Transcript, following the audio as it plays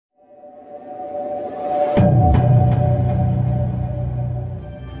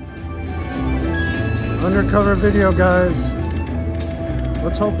Undercover video, guys.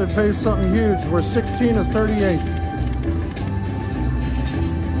 Let's hope it pays something huge. We're 16 of 38.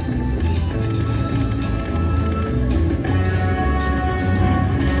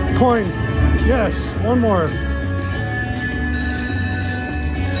 Coin. Yes, one more.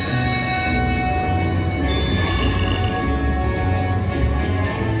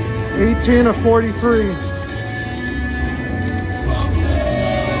 $18 of 43.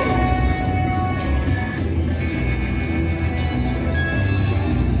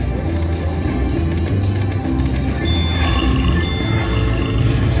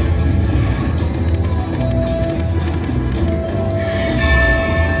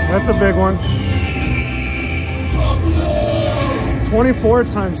 That's a big one. 24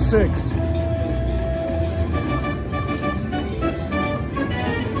 times 6.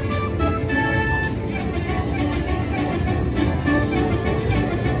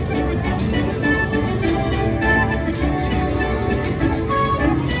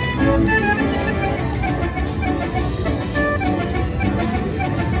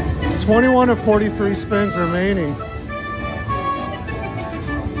 $21 of 43 spins remaining.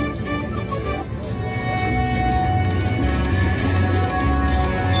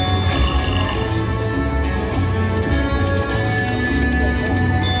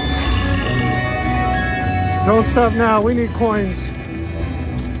 Don't stop now, we need coins.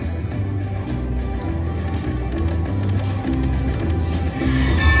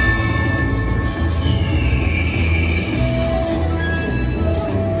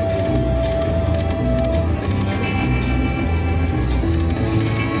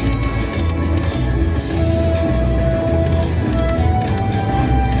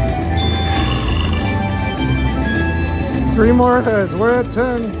 Three more heads, we're at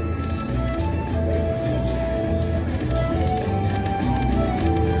 10.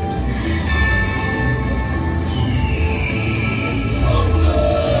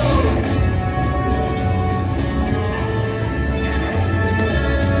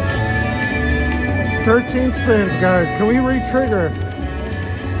 $13 spins, guys. Can we re-trigger?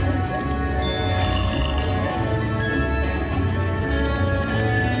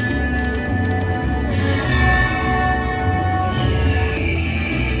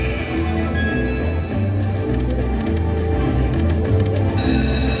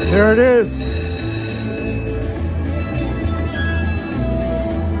 There it is.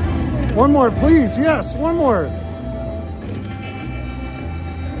 One more, please. Yes, one more.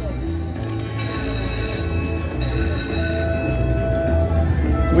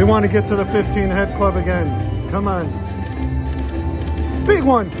 We want to get to the 15 head club again. Come on. Big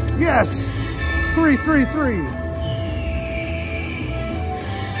one. Yes. 333.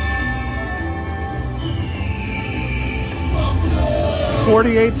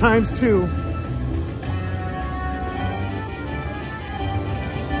 $48 times 2.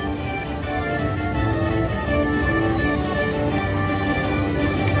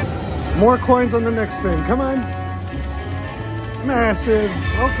 More coins on the next spin. Come on. Massive.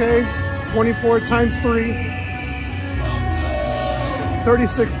 Okay. 24 times 3.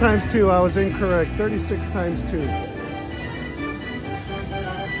 36 times 2. I was incorrect. 36 times 2.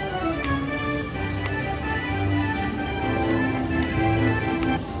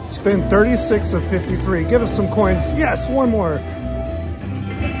 Spin 36 of 53. Give us some coins. Yes, one more.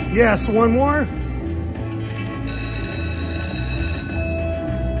 Yes, one more.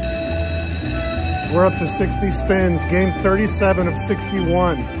 We're up to 60 spins. Game 37 of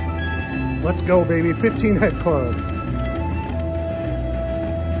 61. Let's go, baby. 15 head club.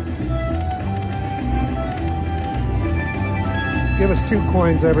 Give us 2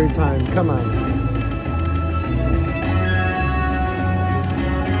 coins every time. Come on.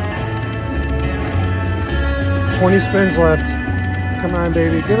 $20 spins left. Come on,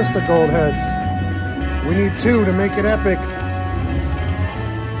 baby. Give us the gold heads. We need 2 to make it epic.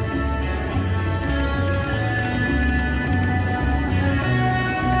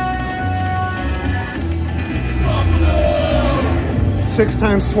 Six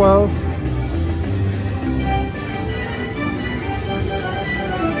times 12.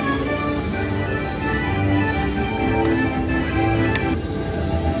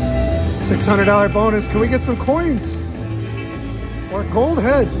 $600 bonus. Can we get some coins? Or gold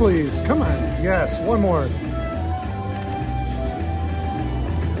heads, please. Come on. Yes, one more.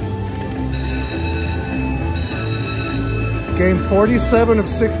 Game 47 of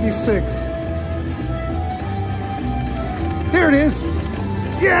 66. There it is.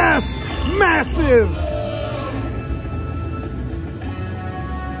 Yes! Massive!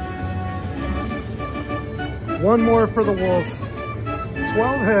 One more for the Wolves.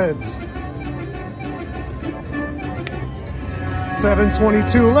 12 heads.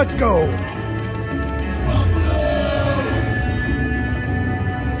 722, let's go.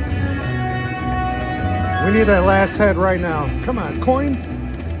 We need that last head right now. Come on, coin.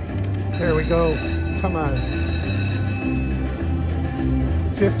 There we go. Come on.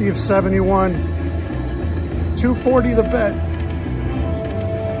 50 of 71. 240 the bet.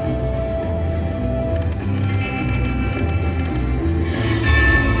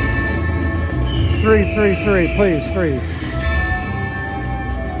 Three, please, 3.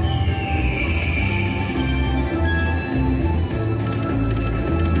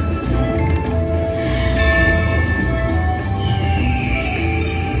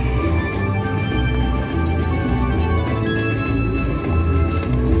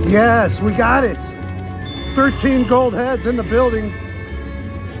 Yes, we got it. 13 gold heads in the building.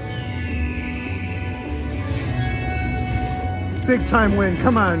 Big time win.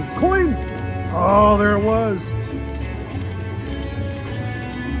 Come on, coin. Oh, there it was.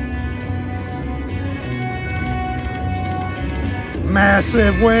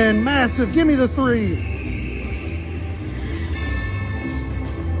 Massive win, massive. Give me the 3.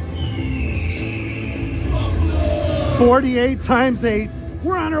 $48 times 8.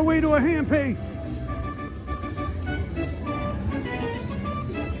 We're on our way to a hand pay.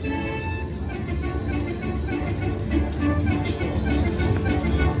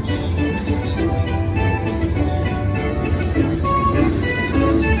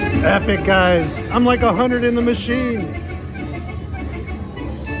 Epic, guys. I'm like 100 in the machine.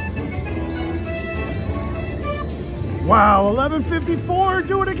 Wow, 1154.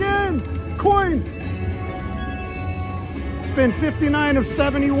 Do it again. Coin. Spin 59 of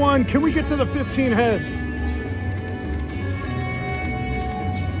 71. Can we get to the 15 heads?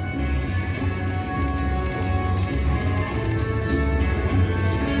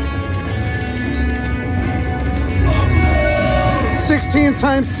 $16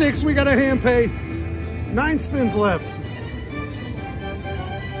 times 6. We got a hand pay. 9 spins left.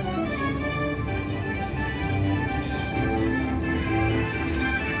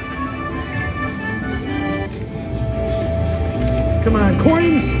 Come on,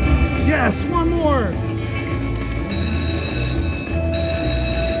 coin. Yes, one more.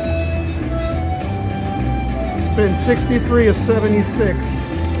 Spin 63 of 76.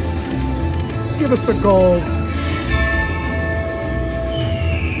 Give us the gold.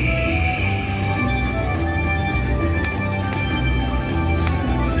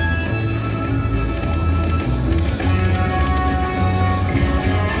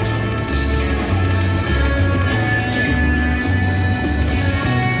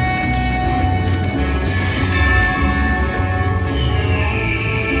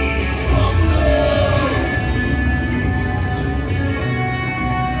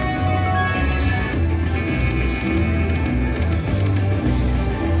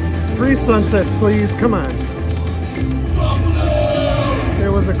 Three sunsets, please. Come on.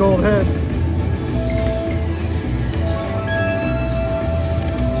 There was a gold head.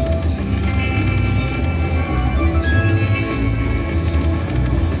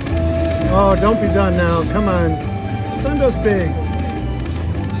 Oh, don't be done now. Come on. Send us big.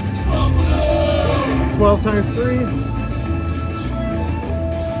 12 times 3.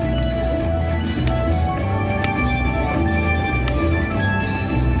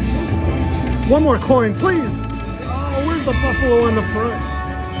 One more coin, please. Oh, where's the buffalo on the front?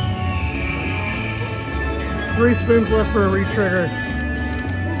 3 spins left for a retrigger.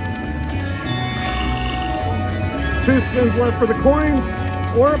 2 spins left for the coins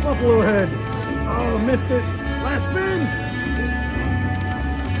or a buffalo head. Oh, missed it. Last spin.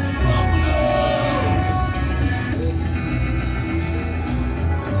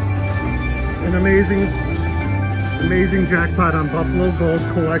 An amazing jackpot on Buffalo Gold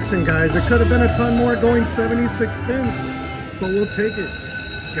Collection, guys. It could have been a ton more going 76 spins, but we'll take it.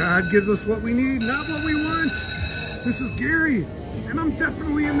 God gives us what we need, not what we want. This is Gary, and I'm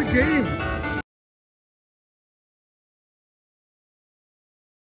definitely in the game.